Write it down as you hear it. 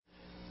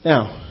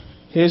Now,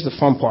 here's the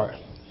fun part.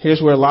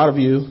 Here's where a lot of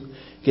you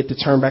get to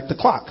turn back the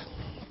clock.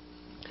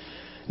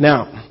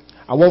 Now,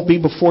 I won't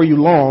be before you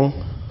long,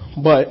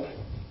 but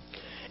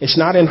it's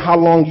not in how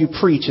long you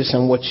preach, it's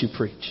in what you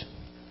preach.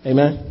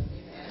 Amen?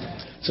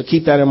 So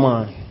keep that in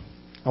mind.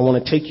 I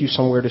want to take you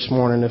somewhere this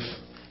morning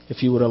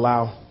if you would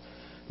allow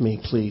me,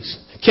 please.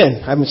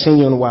 Ken, I haven't seen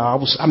you in a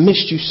while. I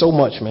missed you so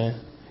much,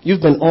 man.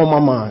 You've been on my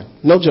mind.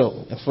 No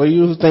joke. And for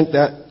you who think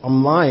that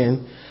I'm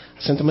lying, I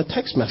sent him a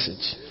text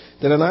message.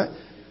 Did I not?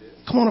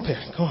 Come on up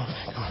here. Come on.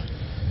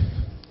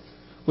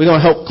 We're going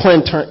to help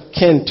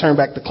Ken turn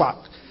back the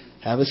clock.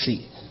 Have a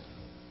seat.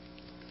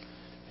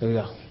 Here we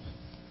go.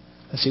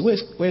 Let's see.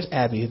 Where's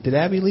Abby? Did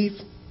Abby leave?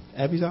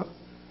 Abby's out?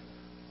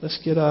 Let's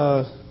get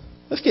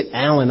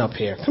Alan up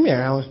here. Come here,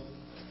 Alan.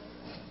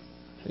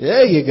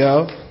 There you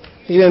go.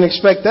 He didn't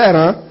expect that,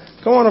 huh?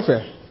 Come on up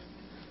here.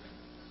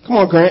 Come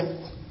on, Grant.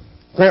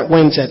 Grant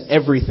wins at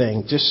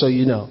everything, just so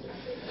you know.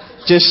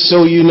 Just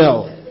so you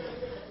know.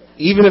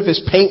 Even if it's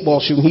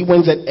paintball shooting, he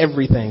wins at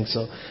everything.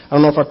 So I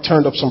don't know if I've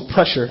turned up some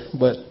pressure,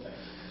 but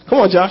come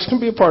on, Josh, come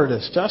be a part of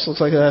this. Josh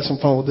looks like he'll have some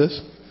fun with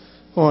this.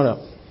 Come on up.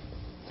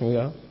 Here we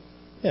go.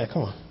 Yeah,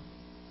 come on.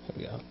 Here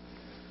we go.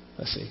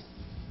 Let's see.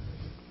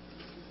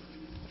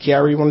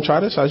 Kiara, you want to try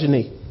this? How's your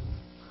knee?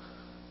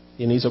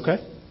 Your knee's okay?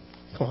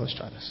 Come on, let's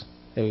try this.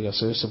 There we go.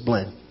 So it's a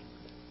blend.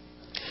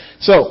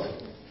 So,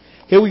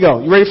 here we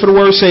go. You ready for the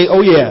word? Say,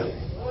 oh yeah.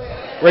 Oh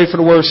yeah. Ready for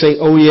the word? Say,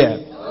 oh yeah.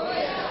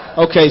 Oh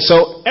yeah. Okay,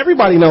 so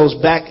everybody knows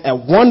back at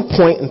one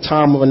point in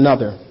time or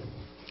another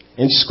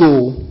in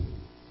school,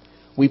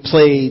 we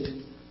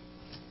played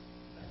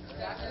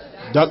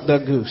Duck,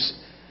 Duck, Goose.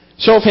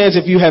 Show of hands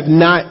if you have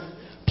not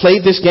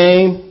played this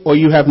game or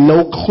you have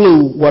no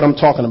clue what I'm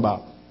talking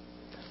about.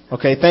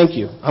 Okay, thank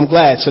you. I'm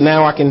glad. So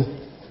now I can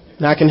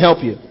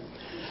help you.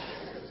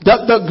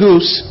 Duck, Duck,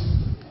 Goose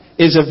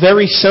is a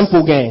very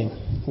simple game.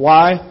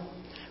 Why?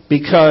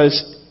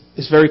 Because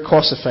it's very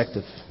cost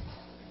effective.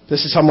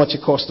 This is how much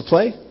it costs to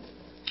play.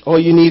 All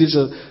you need is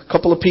a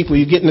couple of people.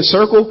 You get in a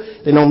circle,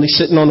 they're normally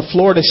sitting on the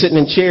floor, they're sitting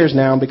in chairs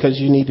now because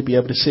you need to be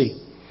able to see.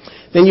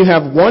 Then you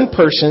have one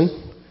person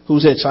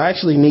who's it. So I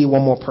actually need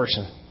one more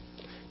person.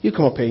 You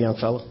come up here, young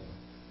fella.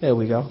 There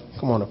we go.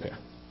 Come on up here.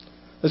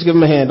 Let's give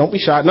him a hand. Don't be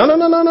shy. No.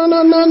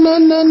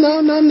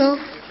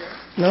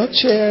 No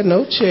chair,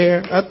 no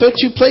chair. I thought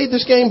you played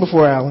this game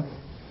before, Alan.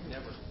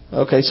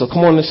 Never. Okay, so come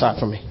on this side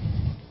for me.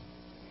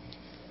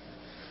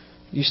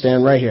 You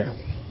stand right here.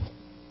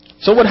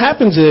 So what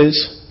happens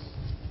is,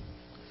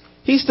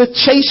 he's the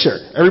chaser.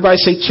 Everybody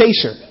say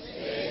chaser.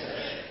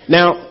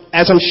 Now,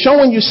 as I'm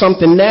showing you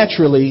something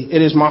naturally,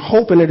 it is my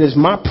hope and it is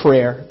my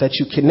prayer that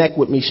you connect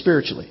with me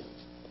spiritually.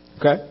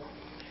 Okay?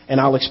 And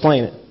I'll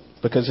explain it.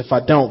 Because if I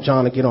don't,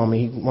 John will get on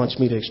me. He wants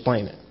me to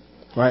explain it.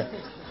 Right?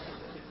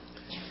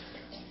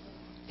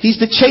 He's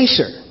the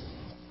chaser.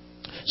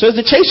 So as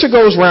the chaser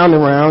goes round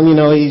and round, you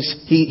know,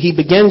 he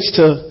begins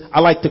to,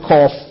 I like to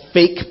call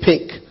fake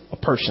pick a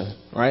person,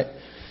 right?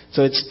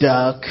 So it's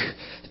duck,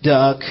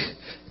 duck,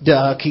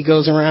 duck. He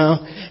goes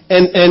around.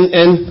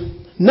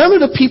 And none of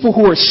the people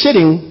who are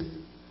sitting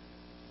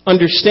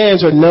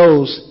understands or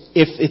knows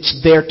if it's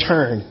their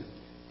turn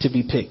to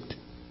be picked.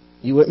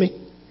 You with me?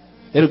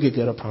 It'll get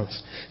good, I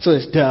promise. So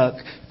it's duck,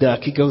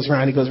 duck. He goes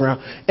around, he goes around.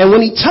 And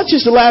when he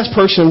touches the last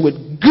person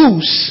with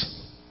goose,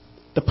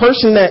 the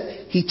person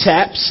that he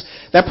taps,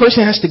 that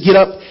person has to get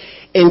up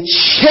and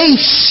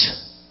chase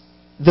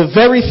the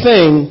very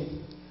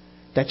thing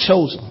that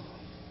chose him.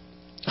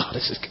 Oh,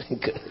 this is getting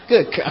good.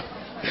 Good God.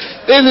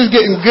 This is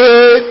getting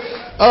good.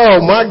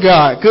 Oh, my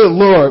God. Good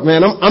Lord,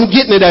 man. I'm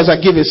getting it as I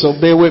give it, so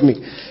bear with me.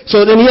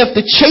 So then you have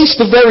to chase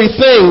the very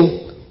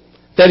thing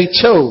that he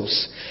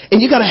chose. And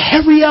you got to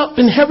hurry up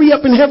and hurry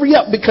up and hurry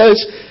up, because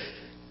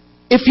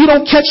if you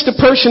don't catch the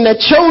person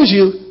that chose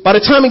you, by the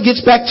time it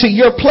gets back to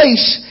your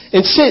place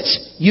and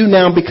sits, you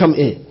now become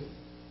it.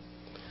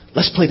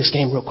 Let's play this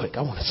game real quick.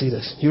 I want to see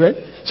this. You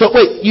ready? So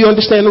wait, you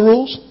understand the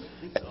rules?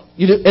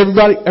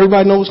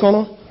 Everybody know what's going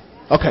on?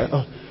 Okay.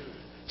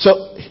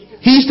 So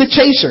he's the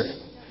chaser.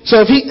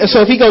 So if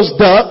he goes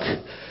duck,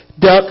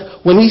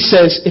 duck, when he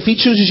says, if he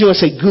chooses you and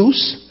say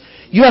goose,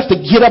 you have to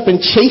get up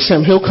and chase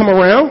him. He'll come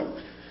around,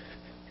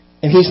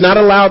 and he's not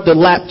allowed to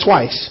lap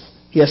twice.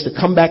 He has to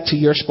come back to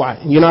your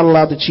spot. And you're not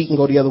allowed to cheat and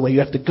go the other way. You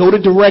have to go the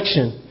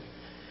direction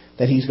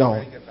that he's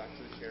going.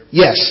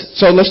 Yes.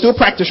 So let's do a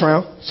practice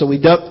round. So we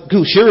duck,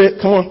 goose. You're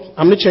it. Come on.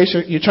 I'm the chaser.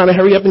 You're trying to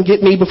hurry up and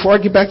get me before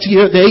I get back to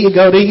you. There you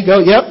go. There you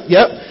go. Yep.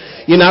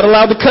 You're not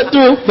allowed to cut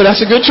through, but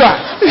that's a good try.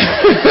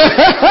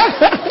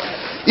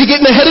 You're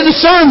getting ahead of the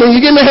sermon.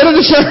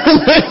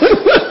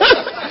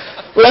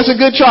 Well, that's a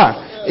good try.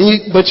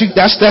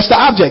 That's the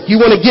object. You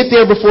want to get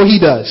there before he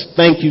does.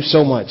 Thank you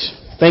so much.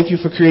 Thank you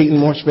for creating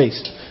more space.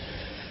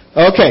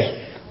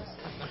 Okay.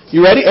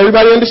 You ready?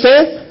 Everybody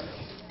understand?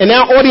 And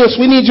now, audience,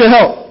 we need your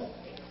help,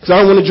 because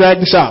I don't want to drag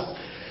this out.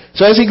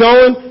 So as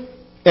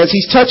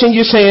he's touching,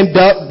 you're saying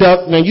duck,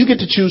 duck. Now you get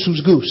to choose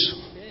who's goose.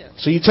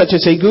 So you touch and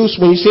say goose.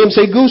 When you see him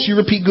say goose, you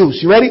repeat goose.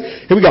 You ready?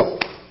 Here we go.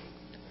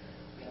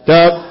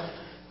 Duck,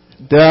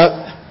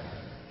 duck,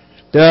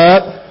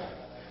 duck,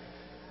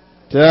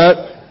 duck,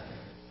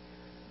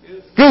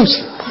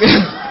 goose.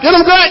 Get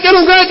him, Grant. Get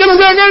him, Grant. Get him,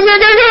 Grant. Get him, Grant.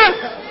 Get him, Grant.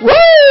 Woo!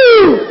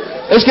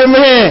 Let's give him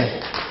a hand.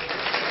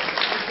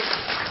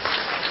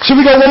 Should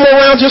we go one more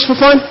round just for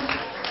fun?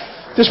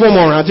 Just one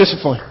more round, just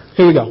for fun.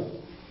 Here we go.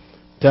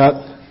 Duck,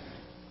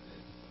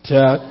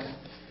 duck,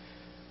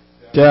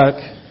 duck,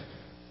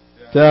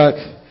 duck,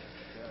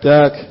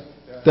 duck,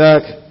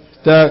 duck,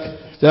 duck, duck,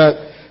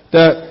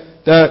 duck,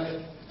 duck,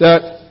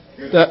 duck,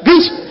 duck.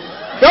 Goose!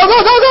 Go,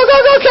 go, go, go, go,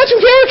 go! Catch him,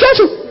 Gary, catch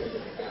him!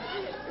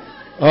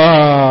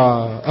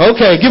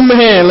 Okay, give him a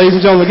hand, ladies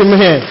and gentlemen. Give him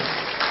a hand.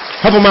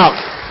 Help him out.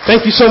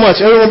 Thank you so much.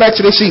 Everyone back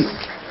to their seat.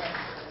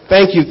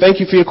 Thank you. Thank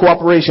you for your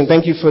cooperation.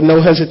 Thank you for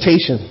no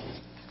hesitation,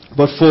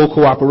 but full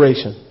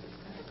cooperation.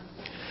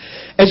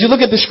 As you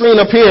look at the screen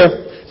up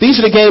here, these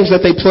are the games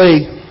that they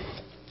play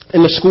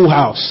in the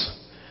schoolhouse,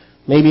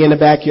 maybe in the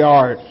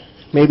backyard,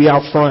 maybe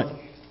out front.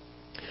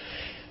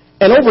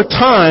 And over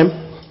time,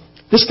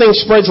 this thing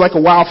spreads like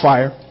a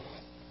wildfire,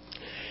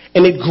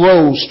 and it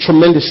grows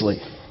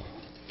tremendously.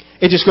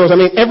 It just grows. I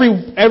mean,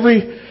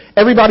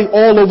 everybody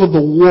all over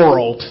the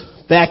world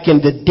back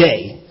in the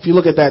day, if you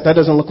look at that, that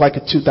doesn't look like a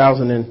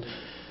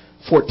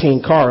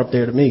 2014 car up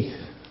there to me.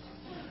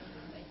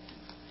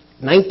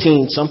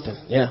 19 something,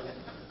 yeah.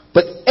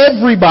 But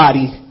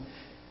everybody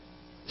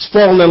is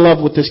falling in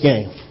love with this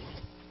game.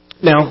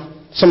 Now,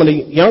 some of the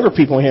younger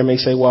people in here may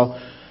say, well,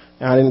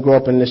 I didn't grow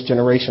up in this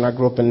generation. I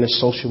grew up in this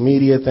social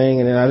media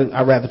thing, and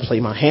I'd rather play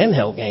my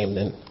handheld game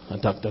than a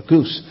Duck, Duck,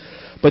 Goose.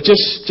 But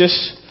just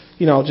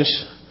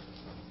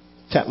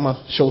tap my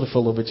shoulder for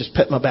a little bit, just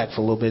pet my back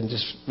for a little bit, and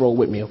just roll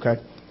with me, okay?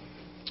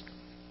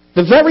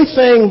 The very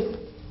thing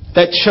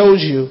that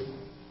shows you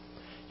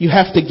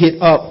have to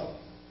get up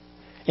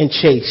and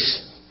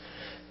chase.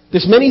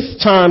 There's many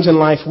times in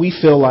life we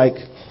feel like,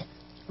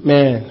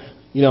 man,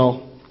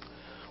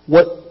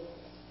 what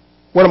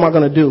am I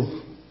going to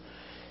do?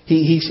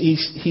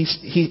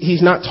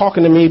 He's not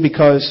talking to me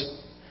because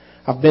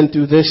I've been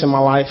through this in my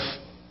life.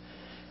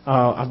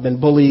 I've been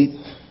bullied.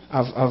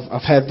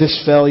 I've had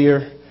this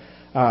failure.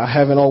 I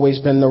haven't always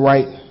been the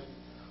right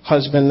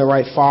husband, the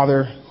right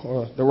father,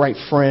 or the right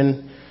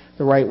friend,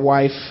 the right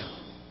wife,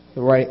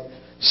 the right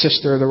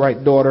sister, the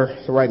right daughter,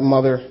 the right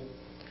mother.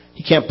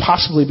 He can't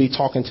possibly be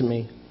talking to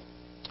me.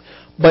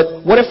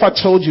 But what if I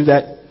told you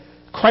that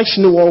Christ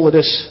knew all of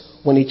this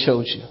when he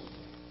chose you?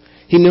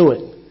 He knew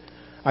it.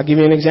 I'll give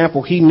you an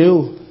example. He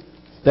knew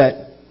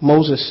that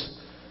Moses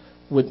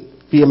would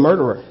be a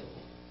murderer.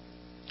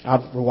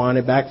 I'll rewind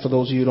it back for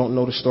those of you who don't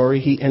know the story.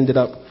 He ended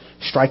up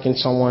striking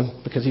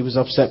someone because he was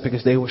upset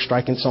because they were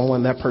striking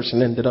someone. That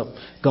person ended up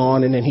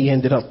gone, and then he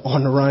ended up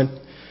on the run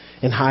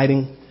and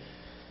hiding.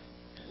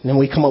 And then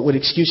we come up with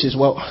excuses.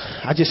 Well,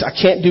 I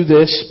can't do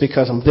this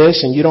because I'm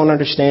this, and you don't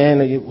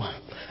understand.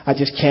 I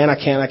just can't.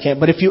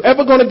 But if you're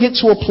ever going to get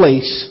to a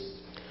place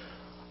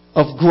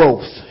of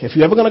growth, if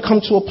you're ever going to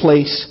come to a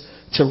place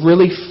to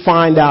really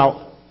find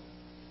out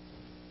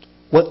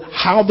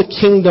how the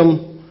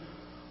kingdom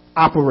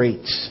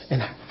operates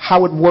and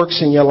how it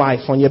works in your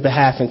life on your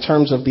behalf in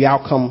terms of the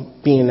outcome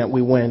being that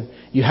we win,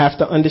 you have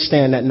to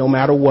understand that no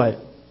matter what,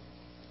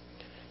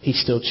 he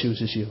still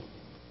chooses you.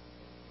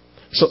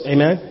 So,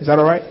 amen? Is that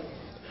all right?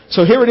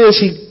 So here it is.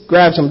 He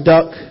grabs him,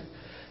 duck,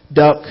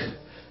 duck,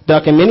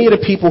 duck. And many of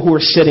the people who are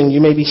sitting, you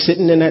may be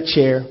sitting in that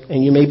chair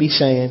and you may be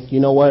saying, you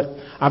know what?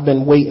 I've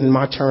been waiting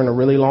my turn a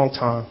really long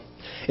time.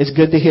 It's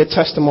good to hear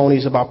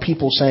testimonies about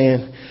people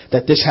saying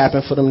that this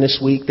happened for them this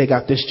week. They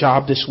got this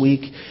job this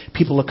week.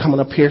 People are coming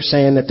up here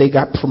saying that they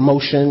got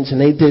promotions and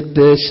they did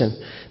this and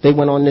they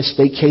went on this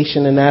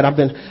vacation and that.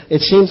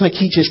 It seems like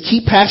he just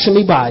keep passing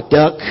me by.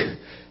 Duck,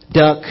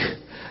 duck,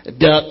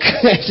 duck.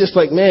 It's just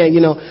like, man,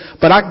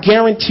 but I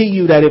guarantee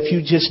you that if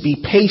you just be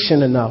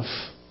patient enough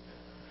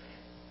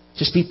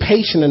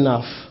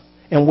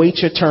and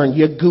wait your turn,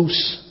 your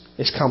goose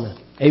is coming.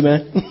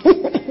 Amen.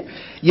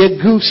 Your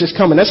goose is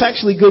coming. That's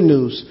actually good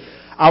news.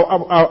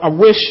 I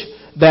wish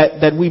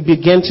that we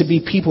begin to be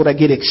people that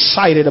get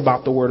excited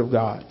about the Word of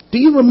God. Do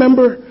you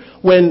remember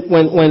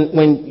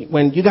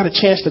when you got a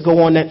chance to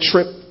go on that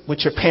trip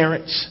with your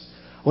parents?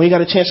 When you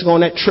got a chance to go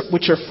on that trip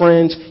with your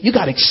friends, you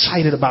got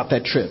excited about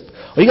that trip.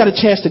 Or you got a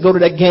chance to go to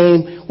that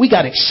game, we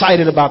got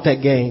excited about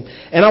that game.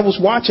 And I was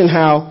watching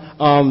how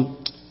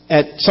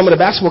at some of the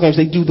basketball games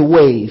they do the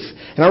wave.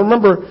 And I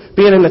remember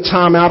being in the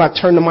timeout, I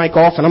turned the mic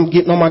off and I'm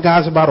getting on my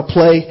guys about a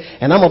play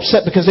and I'm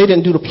upset because they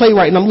didn't do the play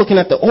right, and I'm looking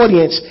at the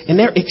audience and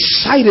they're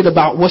excited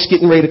about what's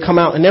getting ready to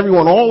come out, and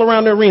everyone all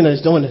around the arena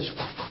is doing this.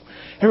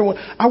 Everyone,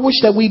 I wish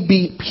that we'd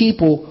be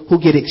people who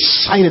get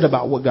excited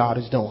about what God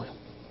is doing.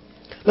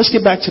 Let's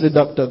get back to the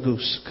Duck, Duck,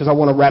 Goose, because I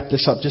want to wrap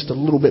this up just a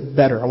little bit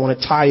better. I want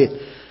to tie it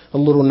a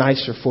little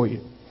nicer for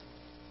you.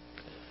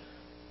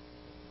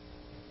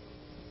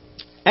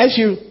 As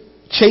you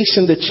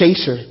chasing the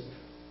chaser,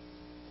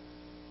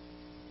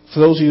 for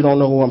those of you who don't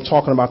know who I'm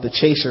talking about, the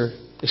chaser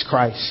is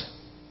Christ.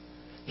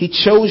 He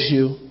chose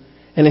you,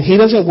 and then he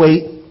doesn't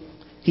wait.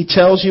 He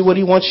tells you what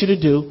he wants you to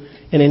do,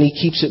 and then he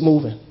keeps it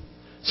moving.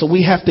 So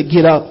we have to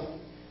get up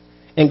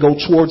and go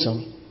towards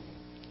him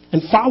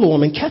and follow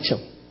him and catch him.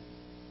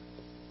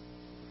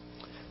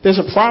 there's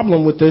a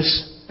problem with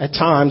this at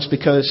times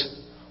because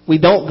we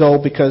don't go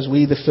because we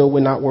either feel we're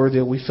not worthy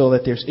or we feel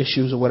that there's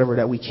issues or whatever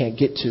that we can't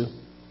get to.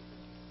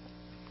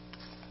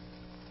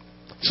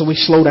 So we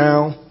slow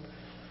down,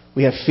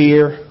 we have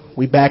fear,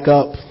 we back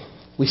up,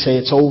 we say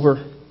it's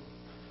over,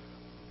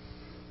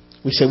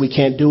 we say we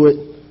can't do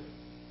it,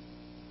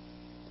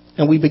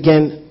 and we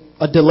begin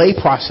a delay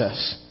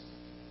process.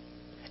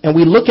 And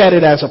we look at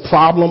it as a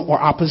problem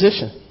or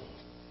opposition.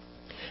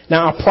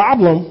 Now, our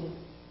problem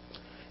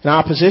and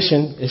our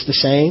opposition is the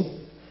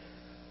same.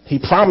 He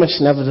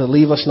promised never to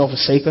leave us nor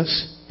forsake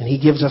us, and he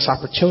gives us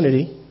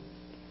opportunity.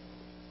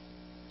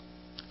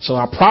 So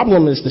our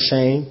problem is the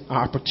same,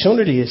 our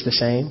opportunity is the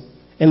same,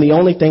 and the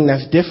only thing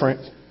that's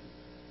different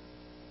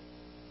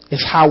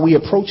is how we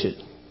approach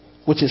it,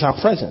 which is our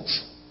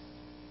presence.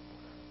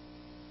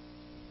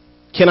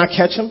 Can I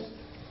catch him?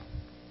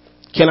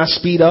 Can I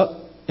speed up?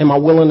 Am I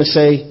willing to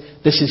say,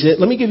 this is it?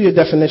 Let me give you a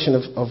definition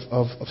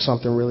of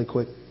something really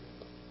quick.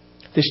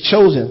 This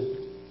chosen.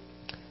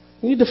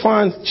 When you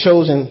define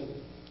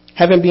chosen,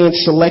 having been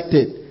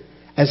selected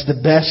as the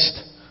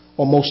best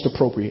or most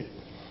appropriate.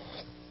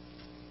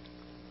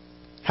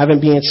 Having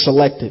been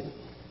selected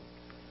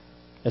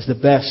as the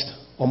best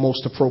or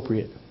most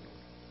appropriate.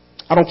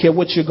 I don't care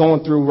what you're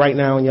going through right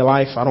now in your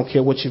life. I don't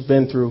care what you've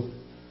been through.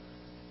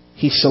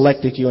 He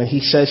selected you, and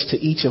he says to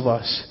each of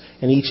us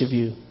and each of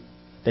you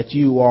that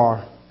you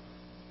are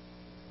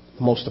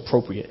the most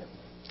appropriate.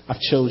 I've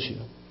chose you.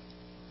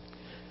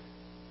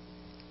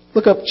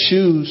 Look up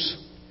choose.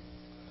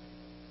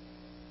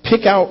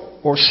 Pick out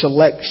or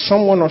select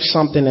someone or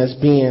something as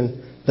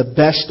being the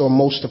best or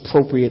most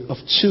appropriate of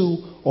two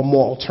or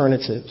more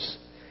alternatives.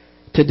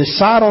 To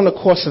decide on a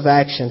course of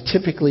action,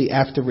 typically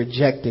after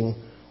rejecting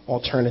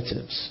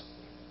alternatives.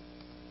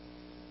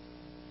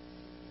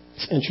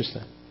 It's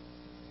interesting.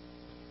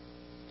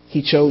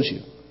 He chose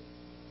you.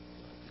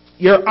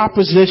 Your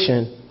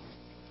opposition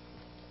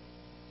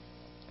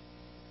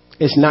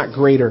is not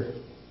greater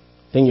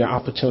than your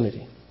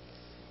opportunity.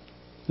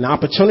 And the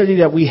opportunity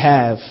that we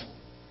have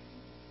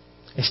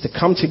is to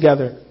come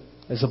together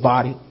as a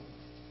body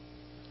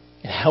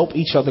and help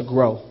each other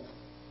grow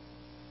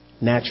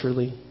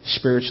naturally,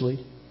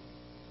 spiritually,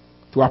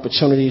 through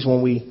opportunities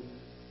when we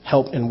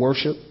help in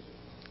worship.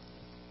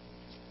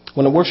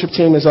 When the worship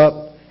team is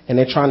up and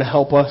they're trying to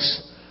help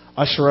us,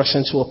 usher us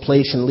into a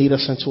place and lead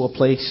us into a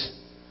place,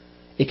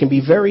 it can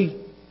be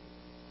very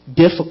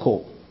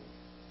difficult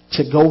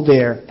to go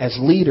there as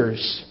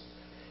leaders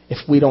if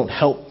we don't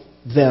help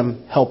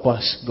them help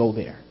us go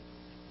there.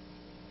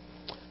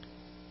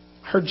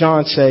 I heard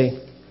John say,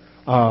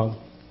 and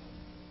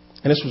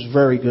this was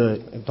very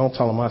good, and don't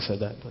tell him I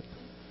said that, but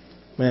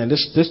man,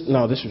 this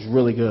was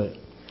really good.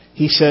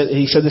 He said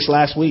this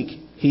last week.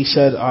 He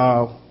said,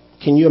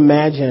 can you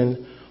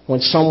imagine when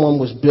someone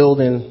was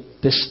building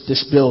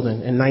this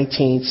building in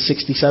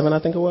 1967, I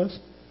think it was?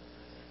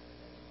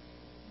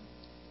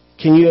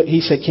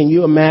 He said, can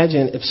you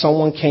imagine if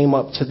someone came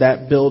up to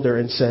that builder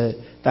and said,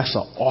 that's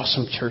an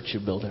awesome church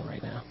you're building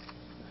right now?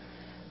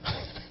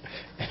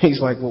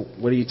 He's like, well,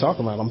 what are you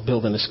talking about? I'm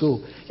building a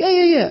school.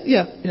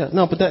 Yeah.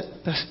 No, but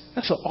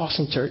that's an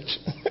awesome church.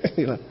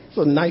 It's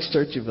a nice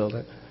church you're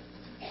building.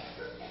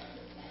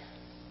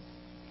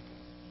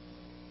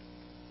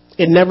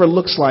 It never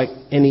looks like,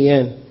 in the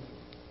end,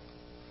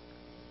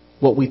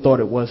 what we thought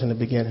it was in the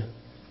beginning.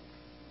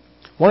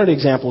 One of the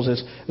examples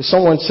is if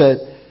someone said,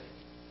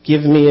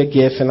 give me a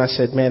gift, and I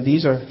said, man,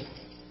 these are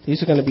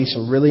going to be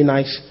some really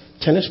nice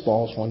tennis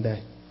balls one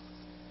day.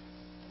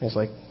 And it's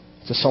like,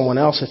 to someone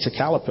else, it's a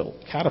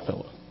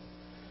caterpillar.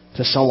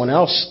 To someone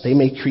else, they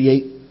may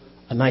create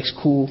a nice,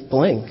 cool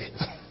bling.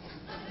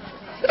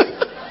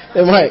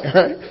 They might,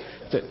 right?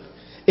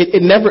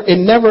 It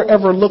never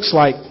ever looks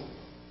like,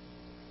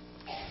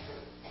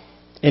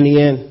 in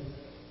the end,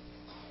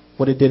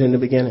 what it did in the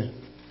beginning.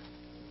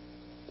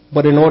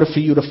 But in order for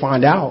you to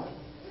find out,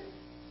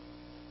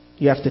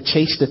 you have to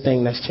chase the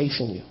thing that's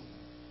chasing you.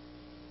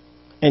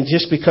 And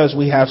just because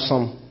we have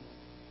some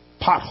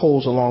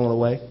potholes along the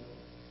way,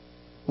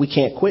 we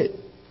can't quit.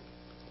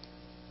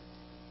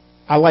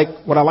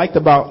 What I liked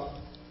about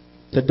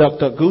the Duck,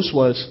 Duck, Goose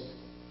was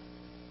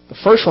the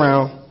first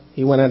round,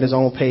 he went at his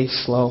own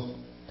pace, slow.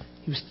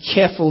 He was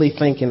carefully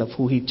thinking of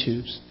who he'd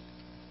choose.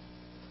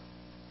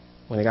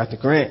 When he got the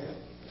grant,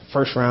 the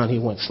first round he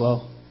went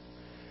slow.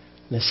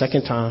 And the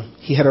second time,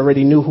 he had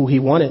already knew who he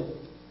wanted,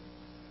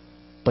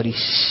 but he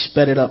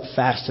sped it up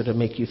faster to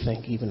make you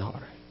think even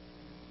harder.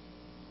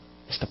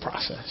 It's the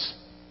process.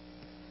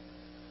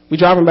 We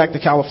driving back to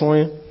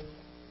California.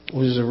 It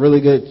was a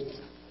really good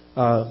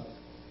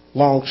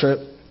long trip.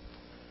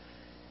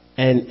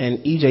 And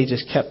EJ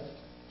just kept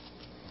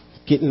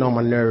getting on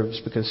my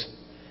nerves because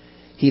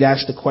he'd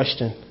ask the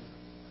question,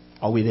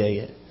 are we there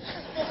yet?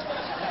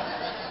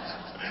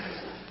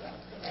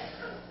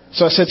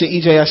 So I said to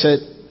EJ, I said,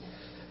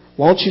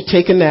 why don't you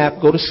take a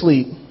nap, go to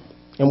sleep,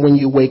 and when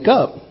you wake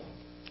up,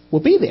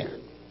 we'll be there.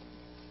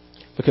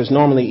 Because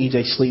normally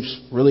EJ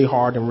sleeps really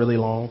hard and really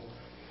long.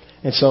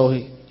 And so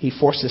he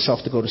forced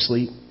himself to go to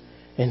sleep,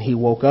 and he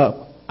woke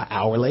up an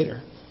hour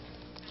later.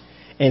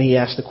 And he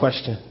asked the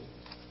question,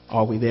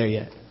 are we there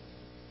yet?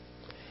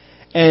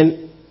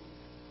 And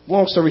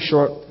long story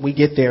short, we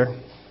get there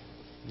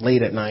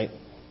late at night.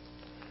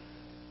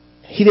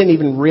 He didn't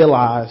even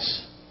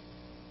realize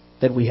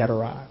that we had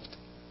arrived.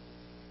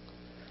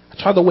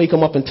 I tried to wake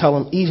him up and tell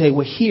him, EJ,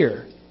 we're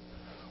here.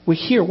 We're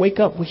here. Wake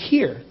up. We're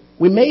here.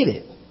 We made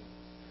it.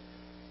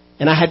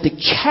 And I had to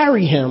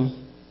carry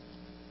him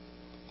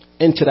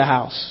into the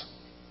house.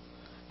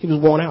 He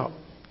was worn out.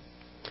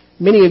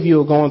 Many of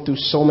you are going through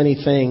so many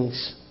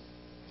things.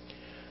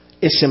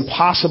 It's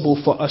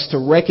impossible for us to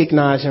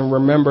recognize and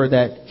remember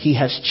that he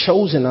has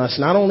chosen us.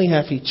 Not only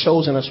have he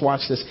chosen us,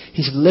 watch this,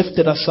 he's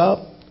lifted us up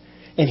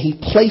and he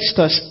placed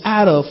us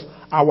out of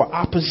our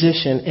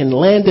opposition and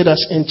landed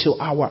us into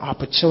our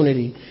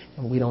opportunity,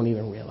 and we don't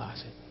even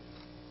realize it.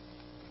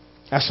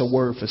 That's a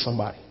word for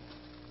somebody.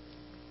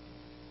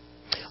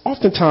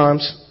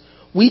 Oftentimes,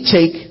 we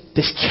take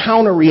this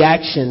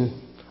counter-reaction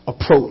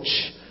approach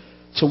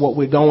to what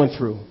we're going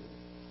through.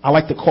 I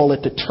like to call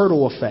it the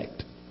turtle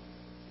effect.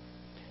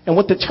 And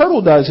what the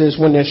turtle does is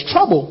when there's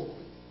trouble,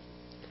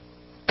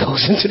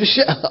 goes into the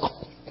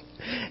shell.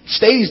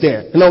 Stays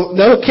there. They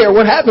don't care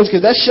what happens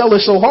because that shell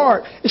is so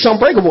hard. It's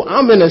unbreakable.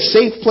 I'm in a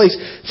safe place.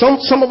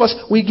 Some of us,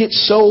 we get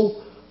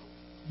so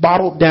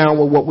bottled down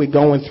with what we're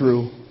going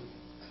through.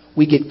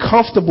 We get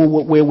comfortable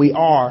with where we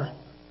are.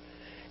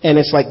 And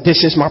it's like,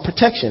 this is my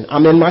protection.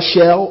 I'm in my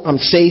shell. I'm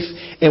safe.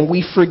 And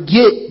we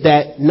forget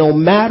that no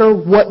matter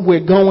what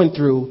we're going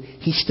through,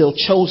 he still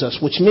chose us,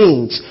 which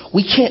means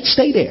we can't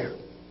stay there.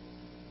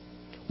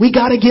 We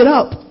got to get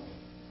up.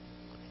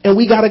 And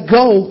we got to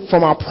go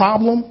from our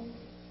problem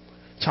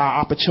to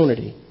our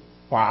opportunity,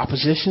 or our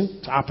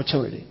opposition to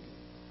opportunity.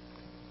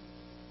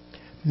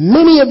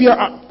 Many of your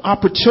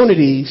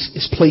opportunities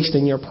is placed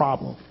in your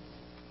problem.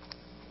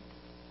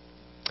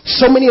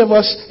 So many of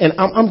us, and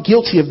I'm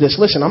guilty of this.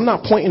 Listen, I'm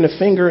not pointing the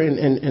finger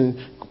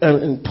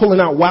and pulling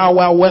out Wild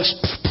Wild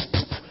West.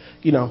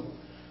 You know,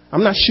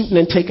 I'm not shooting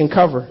and taking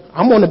cover.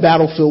 I'm on the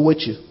battlefield with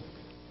you.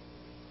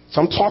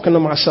 So I'm talking to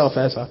myself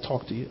as I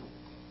talk to you.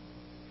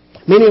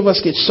 Many of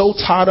us get so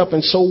tied up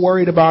and so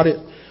worried about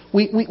it.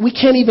 We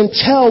can't even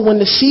tell when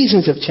the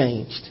seasons have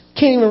changed.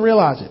 Can't even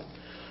realize it.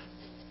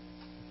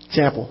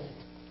 Example.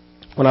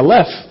 When I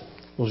left,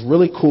 it was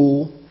really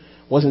cool.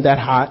 Wasn't that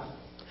hot.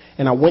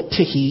 And I went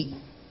to heat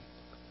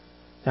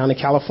down in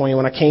California.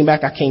 When I came back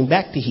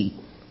to heat.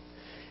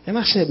 And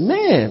I said,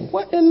 man,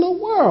 what in the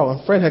world?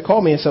 And Fred had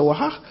called me and said, well,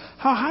 how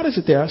hot is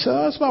it there? I said,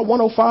 oh, it's about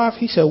 105.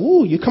 He said,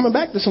 woo, you're coming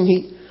back to some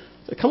heat.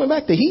 I said, coming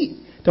back to heat.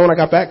 Then when I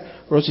got back,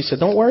 Rosie said,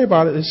 don't worry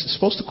about it. It's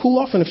supposed to cool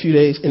off in a few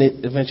days. And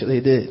it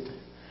eventually did.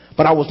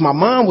 But my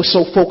mind was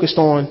so focused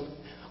on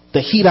the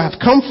heat I've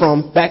come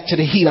from back to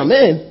the heat I'm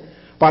in.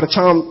 By the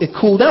time it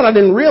cooled down, I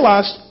didn't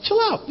realize,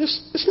 chill out,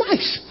 it's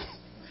nice.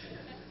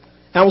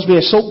 I was being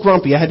so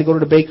grumpy, I had to go to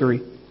the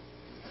bakery.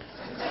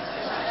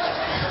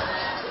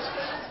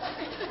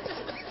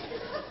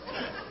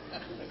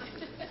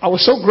 I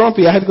was so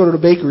grumpy, I had to go to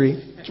the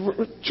bakery.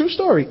 True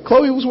story.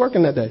 Chloe was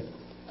working that day.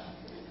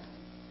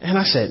 And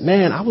I said,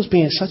 man, I was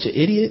being such an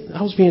idiot.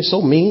 I was being so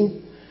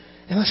mean.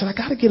 And I said, I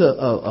got to get a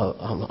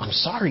I'm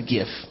sorry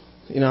gift.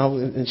 You know,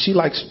 and she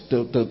likes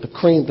the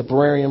cream, the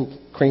Bavarian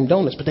cream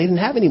donuts, but they didn't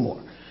have any more.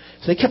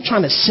 So they kept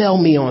trying to sell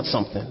me on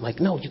something.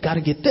 Like, no, you got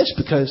to get this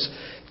because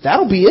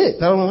that'll be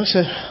it. I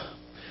said,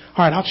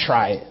 all right, I'll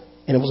try it.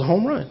 And it was a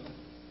home run.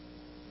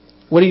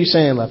 What are you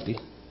saying, Lefty?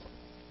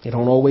 It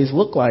don't always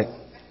look like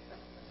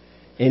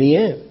in the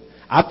end.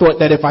 I thought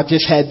that if I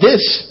just had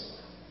this,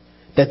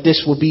 that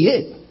this would be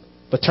it.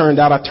 But turned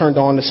out I turned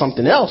on to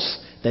something else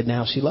that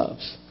now she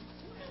loves.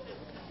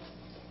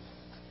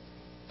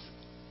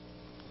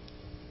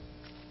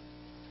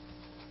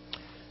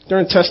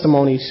 During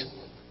testimonies,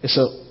 it's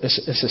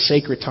a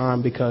sacred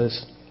time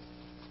because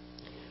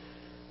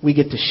we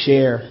get to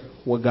share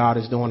what God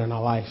is doing in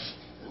our life.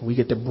 We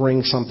get to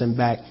bring something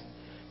back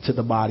to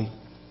the body.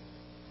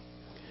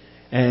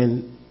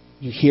 And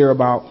you hear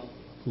about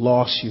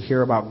loss, you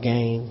hear about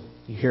gain,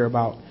 you hear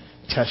about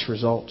test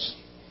results.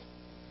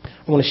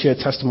 I want to share a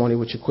testimony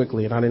with you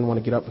quickly, and I didn't want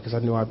to get up because I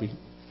knew I'd be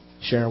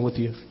sharing with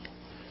you.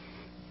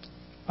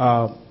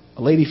 A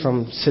lady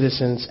from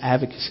Citizens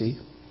Advocacy,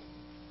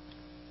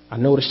 I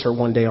noticed her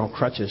one day on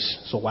crutches.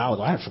 So a while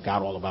ago, I had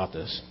forgot all about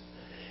this.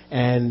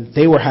 And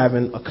they were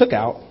having a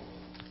cookout.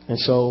 And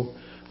so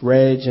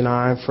Reg and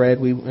I and Fred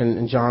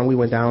and John, we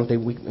went down. They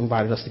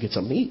invited us to get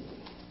something to eat.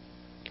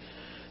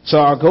 So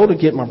I'll go to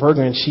get my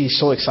burger, and she's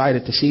so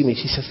excited to see me.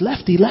 She says,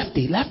 Lefty.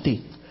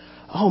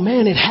 Oh,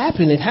 man, it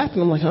happened.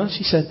 I'm like, huh?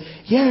 She said,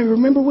 yeah,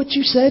 remember what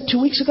you said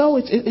 2 weeks ago?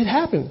 It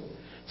happened.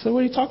 So what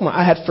are you talking about?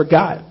 I had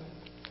forgot.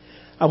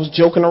 I was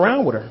joking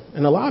around with her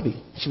in the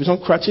lobby. She was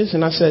on crutches,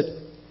 and I said,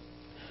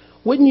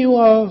 wouldn't you,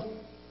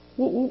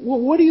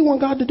 what do you want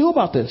God to do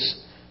about this?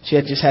 She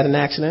had just had an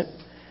accident.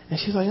 And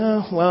she's like,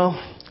 oh, well,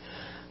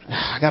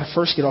 I got to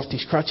first get off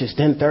these crutches,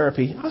 then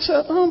therapy. I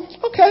said,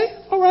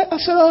 okay, all right. I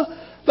said,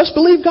 let's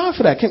believe God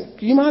for that. Can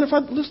you mind if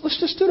let's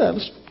just do that?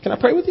 Can I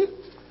pray with you?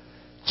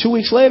 2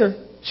 weeks later,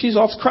 she's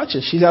off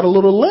crutches. She's got a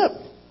little limp.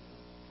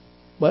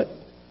 But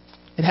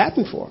It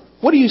happened for her.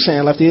 What are you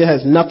saying, Lefty? It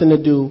has nothing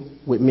to do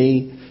with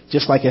me,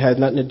 just like it has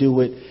nothing to do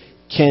with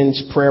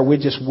Ken's prayer. We're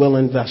just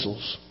willing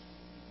vessels.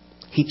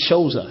 He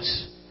chose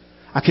us.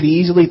 I could have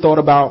easily thought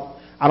about,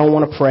 I don't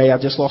want to pray.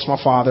 I just lost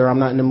my father. I'm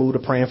not in the mood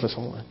of praying for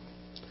someone.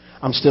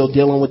 I'm still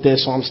dealing with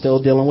this, or I'm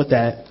still dealing with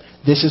that.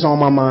 This is on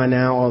my mind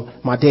now, or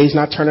my day's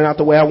not turning out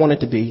the way I want it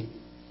to be.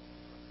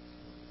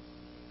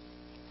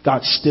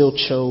 God still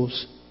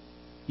chose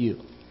you.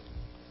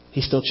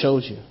 He still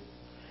chose you.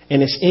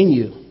 And it's in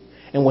you.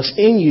 And what's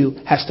in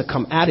you has to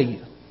come out of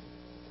you.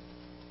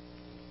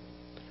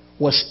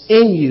 What's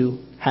in you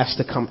has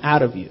to come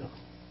out of you.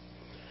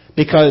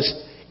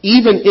 Because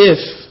even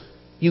if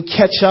you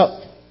catch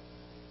up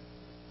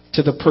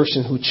to the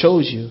person who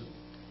chose you,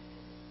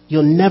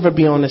 you'll never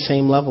be on the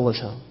same level as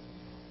him.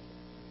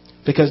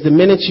 Because the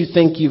minute you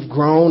think you've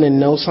grown and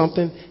know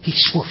something,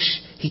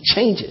 he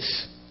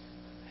changes.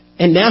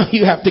 And now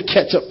you have to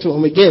catch up to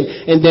him again.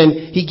 And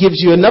then he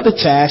gives you another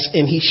task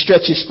and he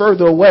stretches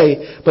further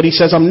away. But he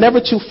says, I'm never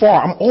too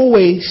far. I'm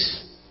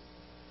always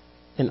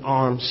in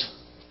arm's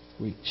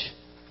reach.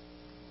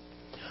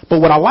 But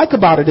what I like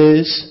about it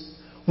is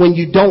when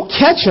you don't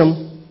catch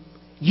him,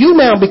 you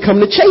now become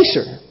the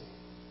chaser.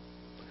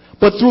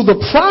 But through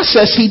the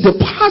process, he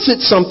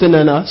deposits something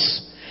in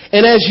us.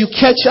 And as you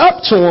catch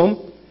up to him,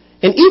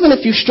 and even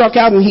if you struck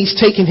out and he's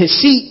taken his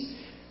seat,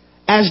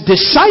 as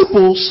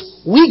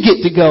disciples, we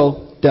get to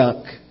go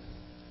duck,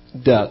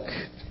 duck,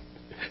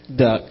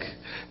 duck,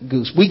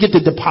 goose. We get to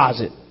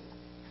deposit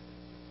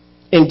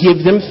and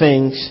give them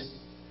things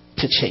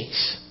to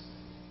chase.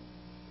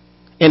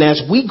 And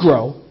as we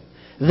grow,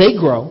 they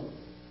grow,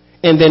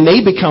 and then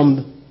they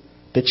become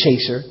the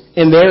chaser,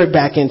 and they're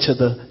back into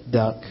the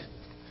duck,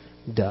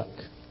 duck,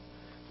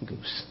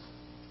 goose.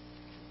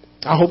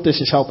 I hope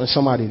this is helping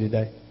somebody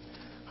today.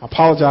 I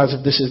apologize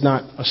if this is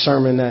not a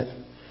sermon that,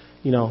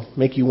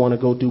 make you want to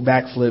go do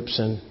backflips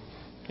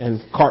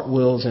and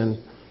cartwheels.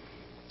 And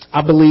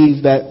I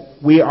believe that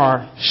we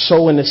are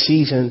so in a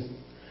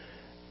season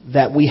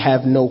that we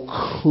have no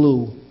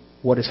clue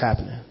what is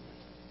happening.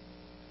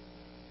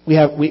 We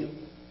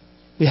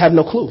have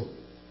no clue.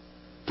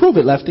 Prove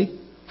it, Lefty.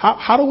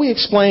 How do we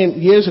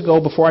explain? Years ago,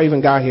 before I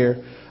even got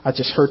here, I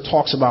just heard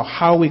talks about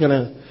how are we going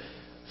to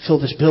fill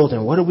this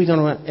building? What are we going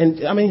to?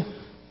 And I mean,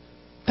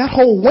 that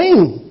whole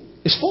wing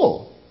is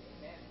full.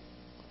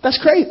 That's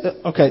great.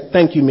 Okay,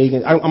 thank you,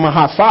 Megan. I'm going to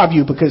high five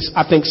you because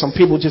I think some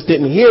people just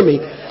didn't hear me.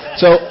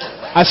 So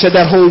I said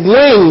that whole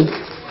wing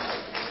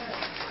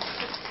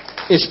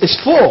is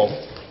full.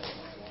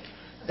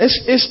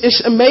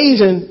 It's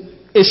amazing.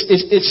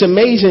 It's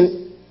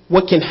amazing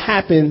what can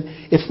happen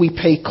if we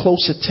pay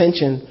close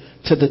attention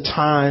to the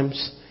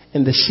times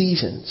and the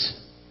seasons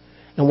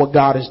and what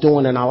God is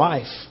doing in our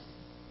life.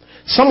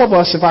 Some of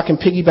us, if I can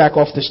piggyback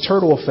off this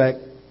turtle effect,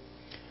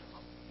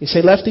 you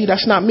say, Lefty,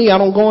 that's not me. I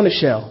don't go in the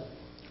shell.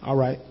 All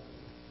right.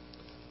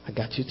 I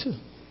got you too.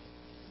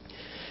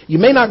 You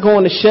may not go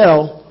in the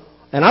shell,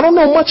 and I don't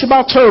know much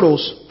about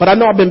turtles, but I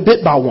know I've been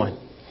bit by one.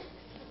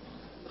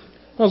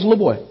 I was a little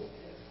boy.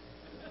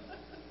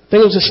 I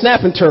think it was a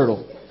snapping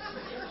turtle.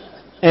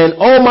 And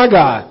oh my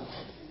God.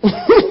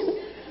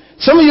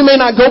 Some of you may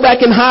not go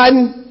back in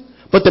hiding,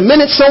 but the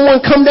minute someone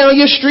come down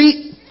your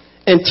street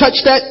and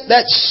touch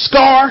that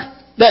scar,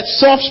 that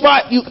soft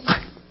spot, you...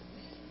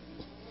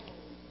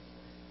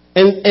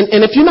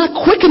 And if you're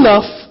not quick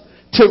enough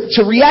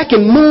to react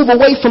and move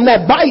away from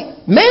that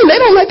bite, man, they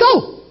don't let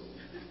go.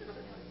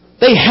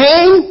 They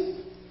hang.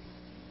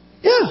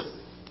 Yeah.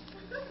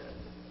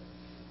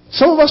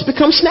 Some of us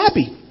become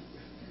snappy.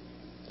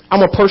 I'm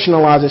going to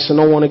personalize it so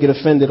no one will get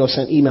offended or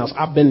send emails.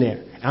 I've been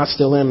there. And I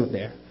still am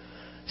there.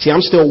 See,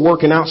 I'm still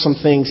working out some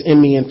things in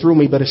me and through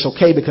me, but it's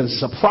okay because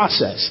it's a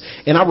process.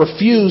 And I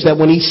refuse that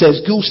when he says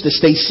goose to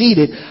stay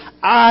seated,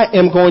 I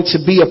am going to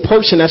be a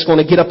person that's going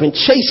to get up and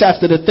chase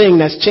after the thing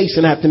that's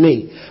chasing after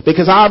me.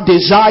 Because I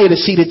desire to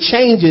see the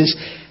changes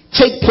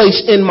take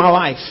place in my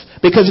life.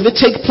 Because if it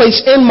takes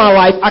place in my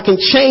life, I can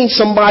change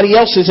somebody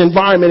else's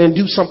environment and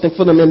do something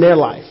for them in their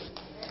life.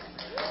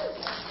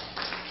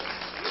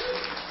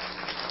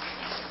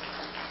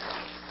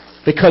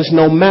 Because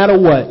no matter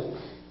what,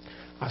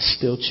 I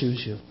still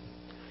choose you.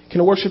 Can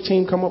the worship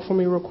team come up for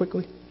me real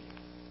quickly?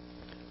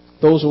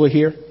 Those who are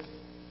here.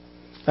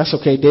 That's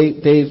okay.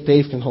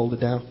 Dave can hold it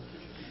down.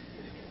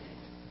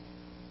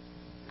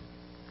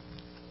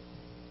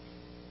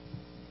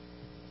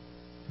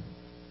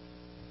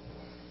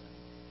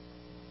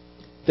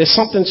 There's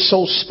something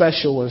so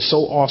special and so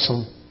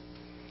awesome,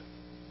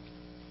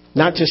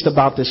 not just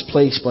about this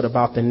place, but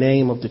about the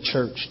name of the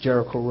church,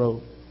 Jericho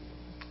Road.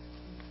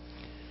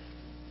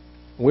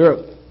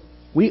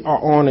 We are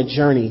on a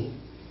journey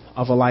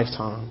of a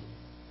lifetime.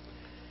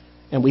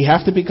 And we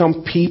have to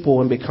become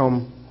people and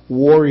become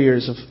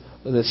warriors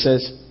that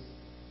says,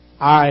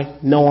 I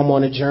know I'm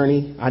on a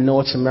journey. I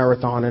know it's a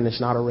marathon and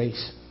it's not a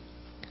race.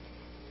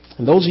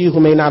 And those of you who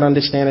may not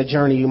understand a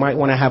journey, you might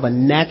want to have a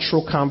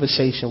natural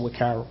conversation with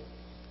Carol.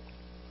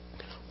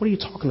 What are you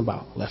talking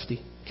about,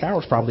 Lefty?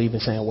 Carol's probably even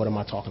saying, what am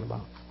I talking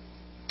about?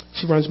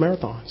 She runs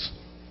marathons.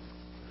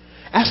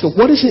 Ask her,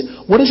 what does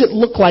it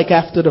look like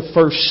after the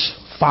first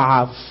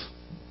 5,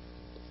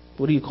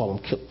 what do you call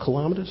them,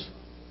 kilometers?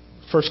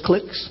 First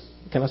clicks?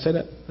 Can I say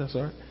that? That's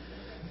all right.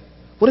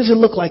 What does it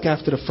look like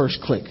after the first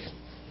click?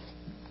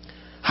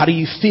 How do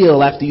you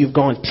feel after you've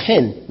gone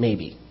 10,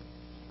 maybe?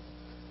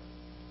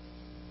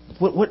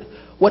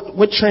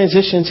 What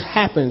transitions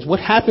happens? What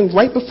happens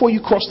right before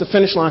you cross the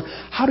finish line?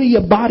 How do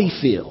your body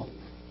feel?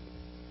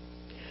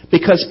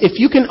 Because if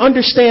you can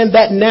understand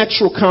that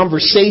natural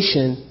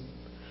conversation,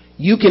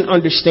 you can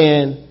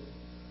understand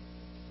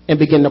and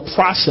begin to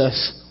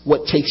process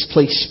what takes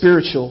place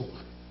spiritual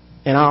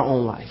in our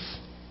own life.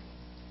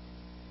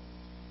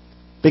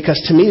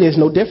 Because to me, there's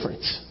no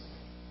difference.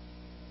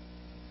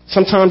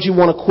 Sometimes you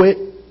want to quit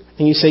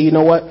and you say, you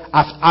know what?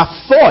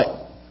 I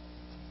thought,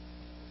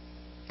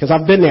 because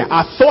I've been there,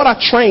 I thought I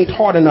trained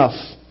hard enough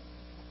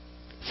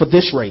for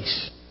this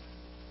race.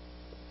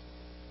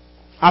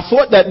 I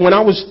thought that when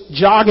I was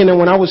jogging and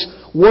when I was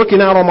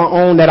working out on my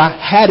own that I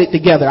had it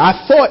together.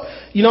 I thought,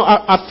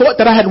 I thought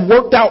that I had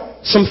worked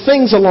out some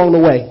things along the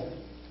way.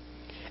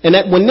 And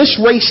that when this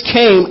race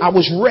came, I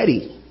was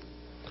ready.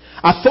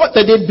 I thought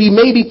that there'd be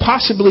maybe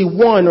possibly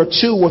 1 or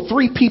 2 or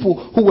 3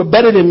 people who were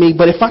better than me,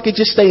 but if I could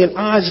just stay an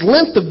arm's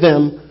length of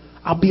them,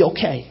 I'll be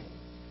okay.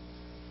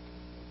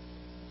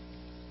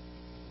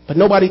 But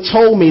nobody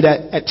told me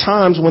that at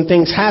times when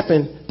things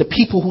happen, the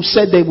people who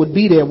said they would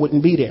be there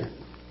wouldn't be there.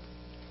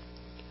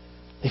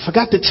 They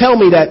forgot to tell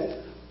me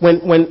that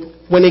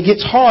when it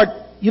gets hard,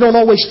 you don't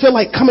always feel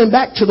like coming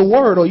back to the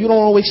Word, or you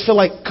don't always feel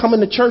like coming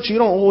to church, or you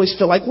don't always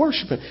feel like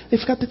worshiping. They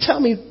forgot to tell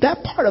me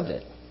that part of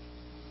it.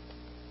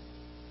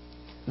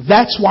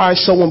 That's why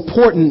it's so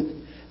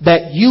important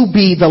that you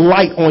be the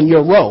light on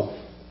your row.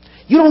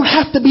 You don't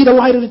have to be the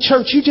light of the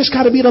church. You just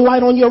got to be the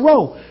light on your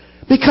row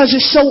because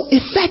it's so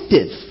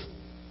effective.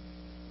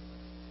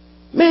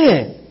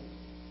 Man,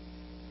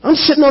 I'm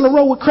sitting on the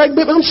row with Craig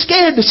Bibb. I'm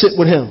scared to sit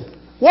with him.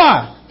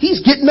 Why?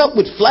 He's getting up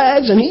with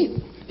flags and he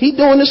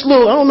doing this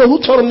little, I don't know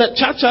who told him that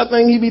cha-cha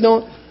thing he be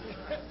doing.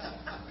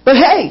 But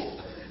hey,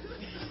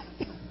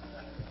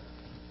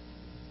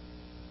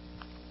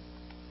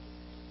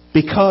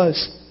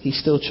 because he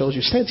still chose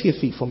you. Stand to your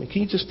feet for me.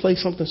 Can you just play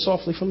something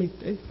softly for me,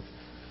 Dave?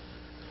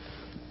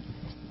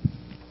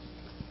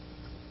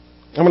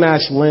 I'm going to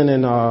ask Lynn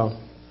and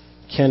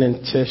Ken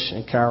and Tish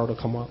and Carol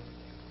to come up.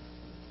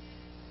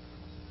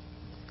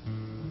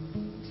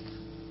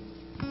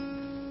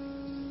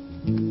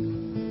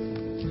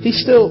 He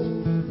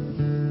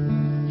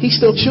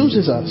still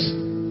chooses us.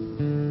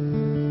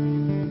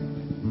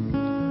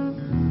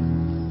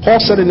 Paul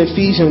said in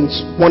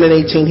Ephesians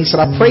 1:18, he said,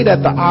 I pray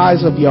that the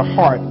eyes of your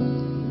heart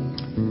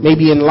may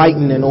be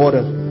enlightened in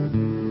order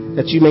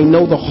that you may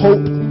know the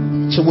hope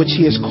to which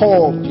he has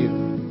called you,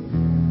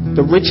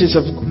 the riches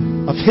of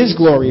his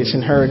glorious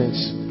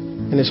inheritance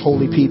in his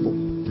holy people.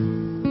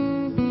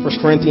 1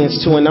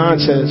 Corinthians 2:9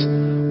 says,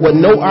 what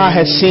no eye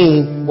has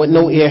seen, what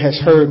no ear has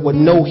heard, what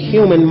no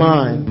human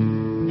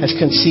mind has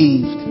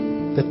conceived,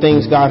 the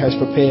things God has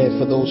prepared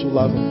for those who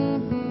love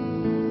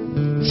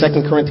him.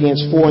 2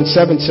 Corinthians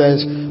 4:7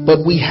 says,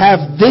 but we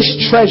have this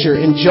treasure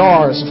in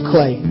jars of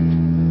clay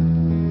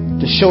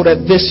to show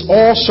that this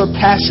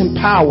all-surpassing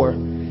power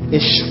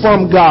is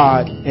from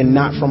God and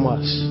not from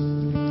us.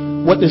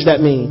 What does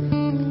that mean?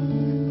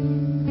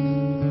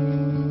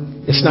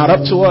 It's not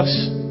up to us.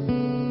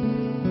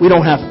 We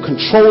don't have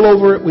control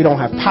over it. We don't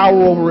have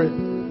power over it.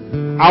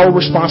 Our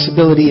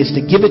responsibility is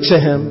to give it to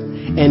him.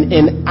 And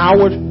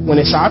when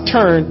it's our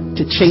turn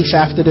to chase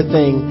after the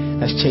thing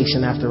that's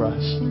chasing after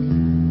us.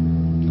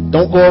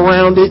 Don't go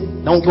around it.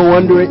 Don't go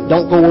under it.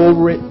 Don't go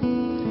over it.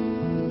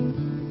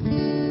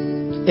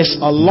 It's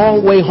a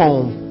long way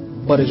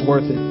home, but it's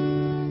worth it.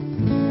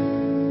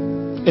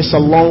 It's a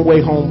long way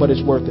home, but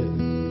it's worth it.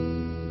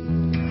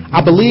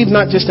 I believe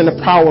not just in the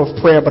power of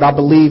prayer, but I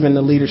believe in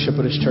the leadership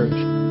of this church.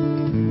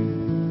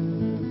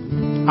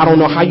 I don't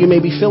know how you may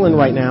be feeling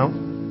right now,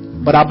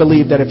 but I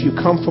believe that if you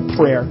come for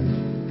prayer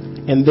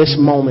in this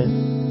moment,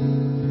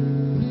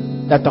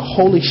 that the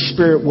Holy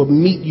Spirit will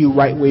meet you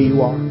right where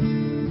you are.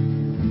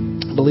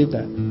 I believe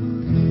that.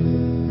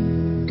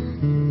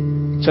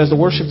 So as the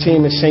worship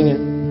team is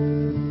singing,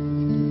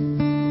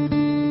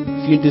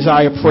 if you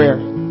desire prayer,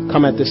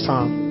 come at this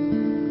time.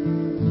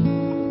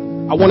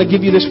 I want to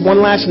give you this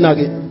one last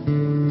nugget.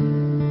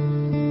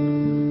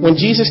 When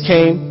Jesus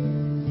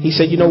came, he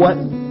said, you know what?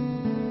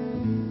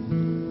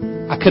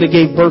 I could have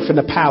gave birth in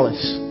the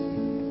palace.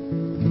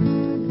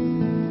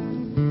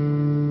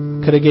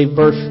 Could have gave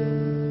birth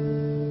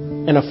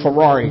in a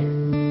Ferrari.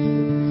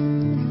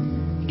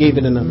 He gave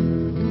it in a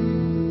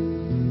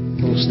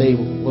little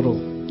stable,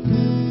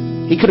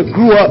 He could have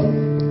grew up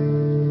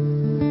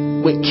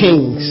with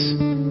kings.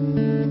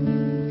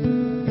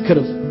 He could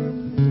have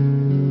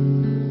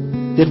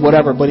did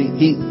whatever, but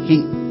he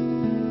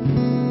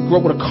grew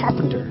up with a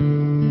carpenter.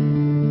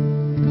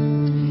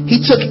 He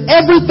took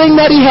everything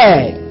that he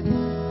had,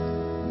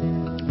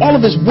 all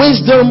of his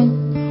wisdom,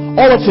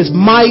 all of his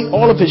might,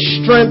 all of his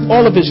strength,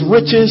 all of his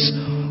riches,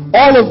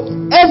 all of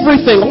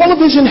everything, all of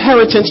his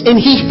inheritance, and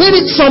he hid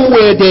it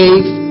somewhere,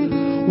 Dave,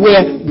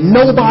 where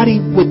nobody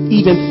would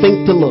even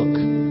think to look.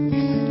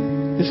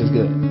 This is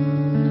good.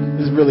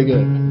 This is really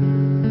good.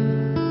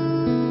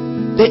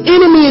 The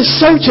enemy is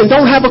searching,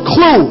 don't have a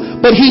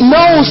clue, but he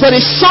knows that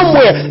it's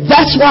somewhere.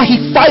 That's why he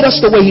fights us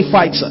the way he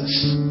fights us.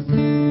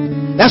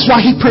 That's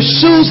why he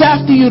pursues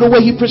after you the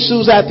way he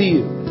pursues after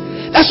you.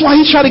 That's why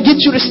he tries to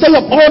get you to stay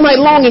up all night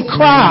long and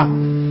cry.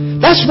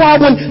 That's why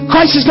when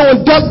Christ is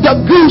going duck,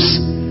 duck, goose,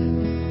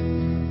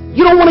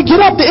 you don't want to get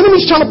up. The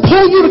enemy's trying to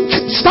pull you to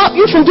stop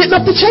you from getting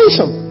up to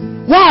chase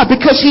him. Why?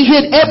 Because he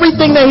hid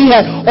everything that he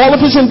had. All of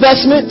his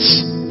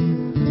investments,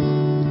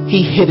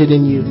 he hid it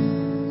in you.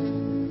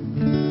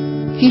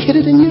 He hid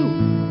it in you.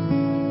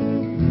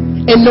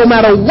 And no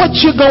matter what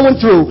you're going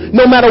through,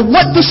 no matter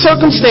what the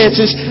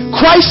circumstances,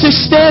 Christ is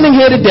standing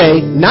here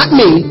today, not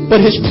me,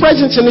 but his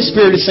presence in the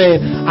Spirit is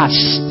saying, I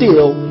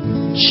still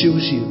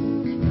choose you.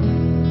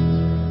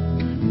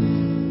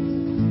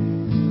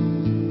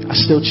 I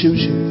still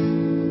choose you.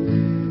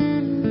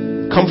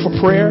 Come for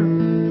prayer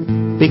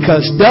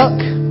because duck,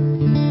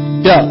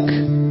 duck,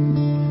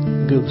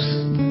 goose.